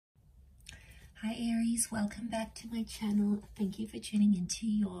Hi Aries, welcome back to my channel. Thank you for tuning into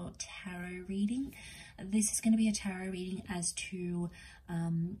your tarot reading. This is going to be a tarot reading as to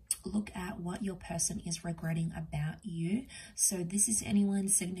look at what your person is regretting about you. So this is anyone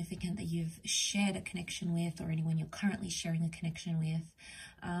significant that you've shared a connection with or anyone you're currently sharing a connection with.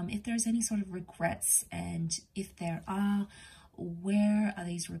 If there's any sort of regrets, and if there are, where are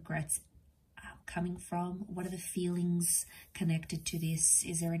these regrets coming from? What are the feelings connected to this?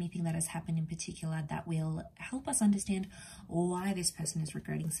 Is there anything that has happened in particular that will help us understand why this person is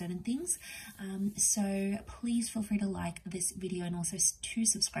regretting certain things? So please feel free to like this video and also to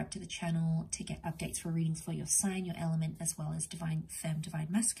subscribe to the channel to get updates for readings for your sign, your element, as well as divine femme, divine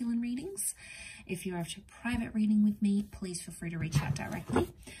masculine readings. If you're after a private reading with me, please feel free to reach out directly.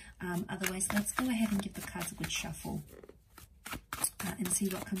 Otherwise, let's go ahead and give the cards a good shuffle. And see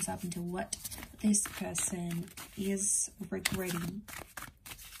what comes up into what this person is regretting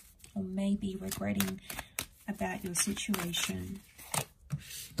or maybe regretting about your situation.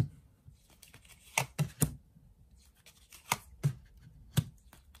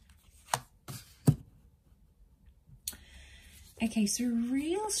 Okay, so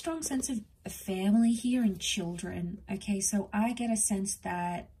real strong sense of family here and children. Okay, so I get a sense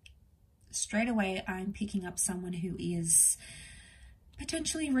that straight away I'm picking up someone who is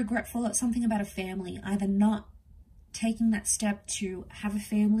potentially regretful at something about a family, either not taking that step to have a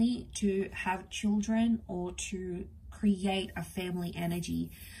family, to have children, or to create a family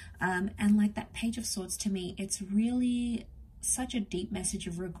energy. And like that Page of Swords, to me, it's really such a deep message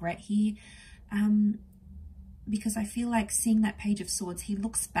of regret here. Because I feel like seeing that Page of Swords, he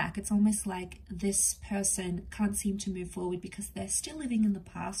looks back. It's almost like this person can't seem to move forward because they're still living in the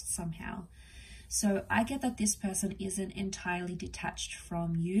past somehow. So I get that this person isn't entirely detached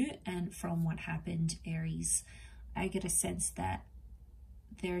from you and from what happened, Aries. I get a sense that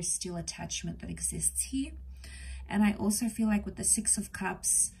there is still attachment that exists here. And I also feel like with the Six of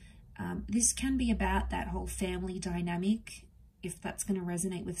Cups, this can be about that whole family dynamic, if that's going to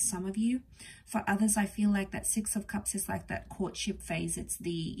resonate with some of you. For others, I feel like that Six of Cups is like that courtship phase. It's the,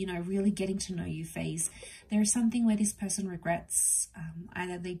 you know, really getting to know you phase. There is something where this person regrets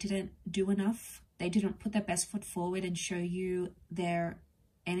either they didn't do enough, they didn't put their best foot forward and show you their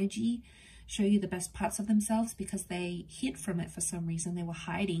energy, show you the best parts of themselves, because they hid from it for some reason. They were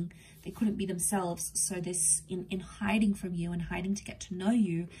hiding. They couldn't be themselves. So this, in hiding from you and hiding to get to know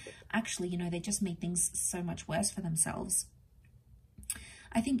you, actually, you know, they just made things so much worse for themselves.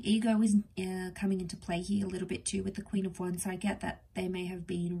 I think ego is coming into play here a little bit too with the Queen of Wands. I get that they may have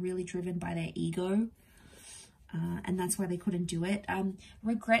been really driven by their ego, and that's why they couldn't do it.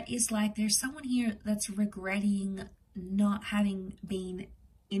 Regret is like there's someone here that's regretting not having been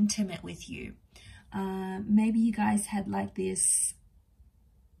intimate with you. Maybe you guys had like this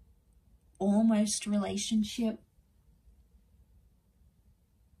almost relationship.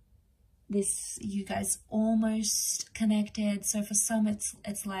 You guys almost connected. So for some,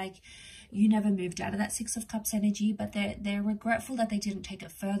 it's like you never moved out of that Six of Cups energy, but they're regretful that they didn't take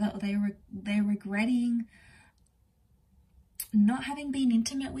it further, or they're regretting not having been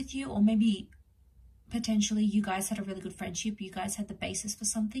intimate with you, or maybe potentially you guys had a really good friendship. You guys had the basis for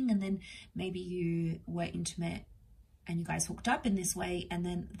something, and then maybe you were intimate and you guys hooked up in this way, and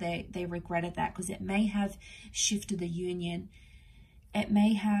then they regretted that because it may have shifted the union. It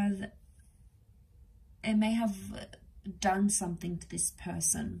may have done something to this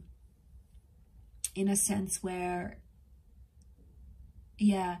person in a sense where,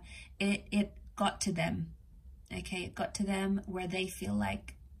 yeah, it got to them. Okay, it got to them where they feel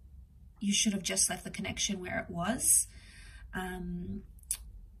like you should have just left the connection where it was,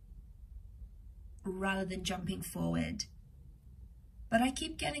 rather than jumping forward. But I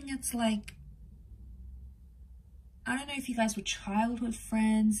keep getting it's like, I don't know if you guys were childhood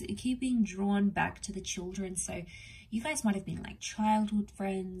friends. You keep being drawn back to the children. So you guys might have been like childhood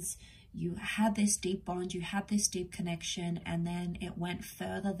friends. You had this deep bond. You had this deep connection. And then it went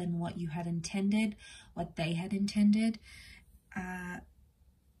further than what you had intended, what they had intended.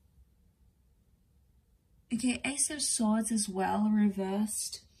 Okay, Ace of Swords as well,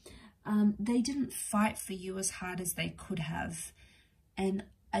 reversed. They didn't fight for you as hard as they could have. And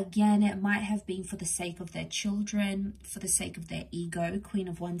again, it might have been for the sake of their children, for the sake of their ego. Queen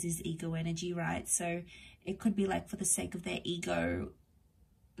of Wands is ego energy, right? So it could be like for the sake of their ego,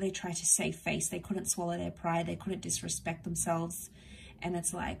 they try to save face. They couldn't swallow their pride. They couldn't disrespect themselves. And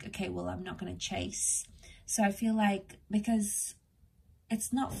it's like, okay, well, I'm not going to chase. So I feel like because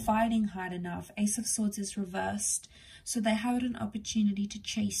it's not fighting hard enough, Ace of Swords is reversed. So they had an opportunity to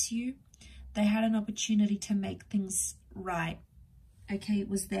chase you. They had an opportunity to make things right. okay, it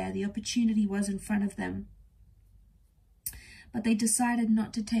was there. The opportunity was in front of them, but they decided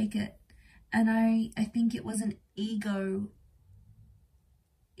not to take it. And I think it was an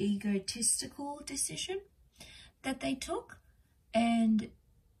egotistical decision that they took, and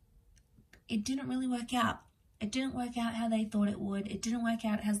it didn't really work out. It didn't work out how they thought it would. It didn't work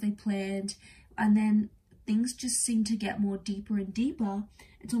out as they planned. And then things just seemed to get more deeper and deeper.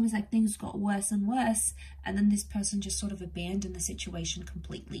 It's almost like things got worse and worse. And then this person just sort of abandoned the situation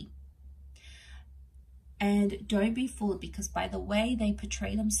completely. And don't be fooled, because by the way they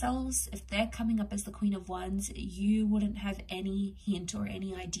portray themselves, if they're coming up as the Queen of Wands, you wouldn't have any hint or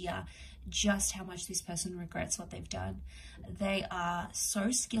any idea just how much this person regrets what they've done. They are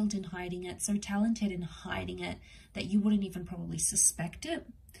so skilled in hiding it, so talented in hiding it, that you wouldn't even probably suspect it.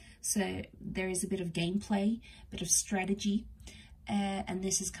 So there is a bit of gameplay, a bit of strategy, and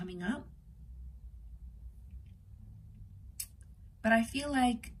this is coming up. But I feel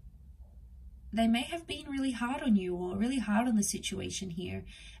like they may have been really hard on you, or really hard on the situation here,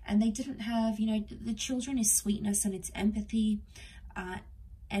 and they didn't have, you know, the children is sweetness and it's empathy,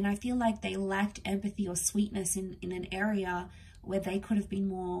 and I feel like they lacked empathy or sweetness in an area where they could have been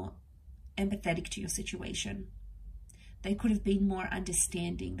more empathetic to your situation. They could have been more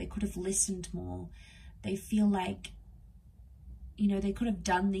understanding. They could have listened more. They feel like, you know, they could have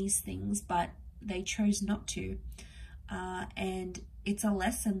done these things, but they chose not to. And it's a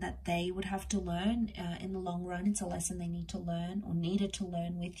lesson that they would have to learn in the long run. It's a lesson they need to learn, or needed to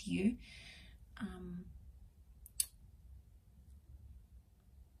learn with you.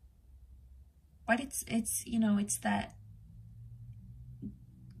 But it's you know, it's that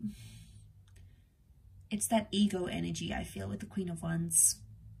ego energy, I feel, with the Queen of Wands.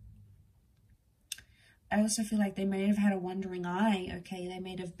 I also feel like they may have had a wandering eye, okay? They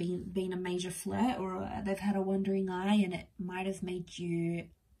may have been a major flirt, or they've had a wandering eye, and it might have made you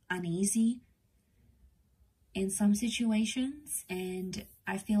uneasy in some situations. And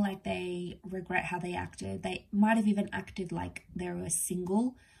I feel like they regret how they acted. They might have even acted like they were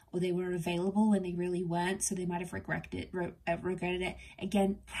single, or they were available when they really weren't, so they might have regretted it.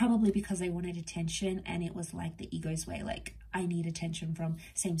 Again, probably because they wanted attention, and it was like the ego's way, like, I need attention from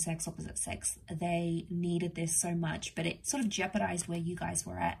same sex, opposite sex. They needed this so much, but it sort of jeopardized where you guys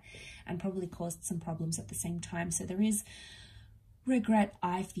were at, and probably caused some problems at the same time. So there is regret,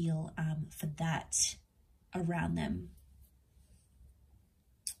 I feel, for that around them.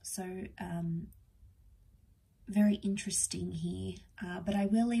 So, very interesting here, but I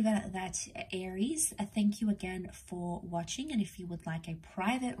will leave it at that, Aries. Thank you again for watching, and if you would like a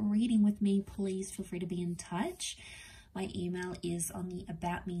private reading with me, please feel free to be in touch. My email is on the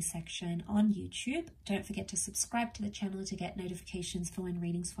About Me section on YouTube. Don't forget to subscribe to the channel to get notifications for when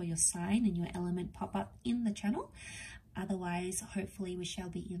readings for your sign and your element pop up in the channel. Otherwise, hopefully we shall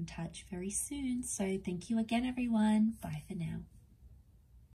be in touch very soon. So thank you again, everyone. Bye for now.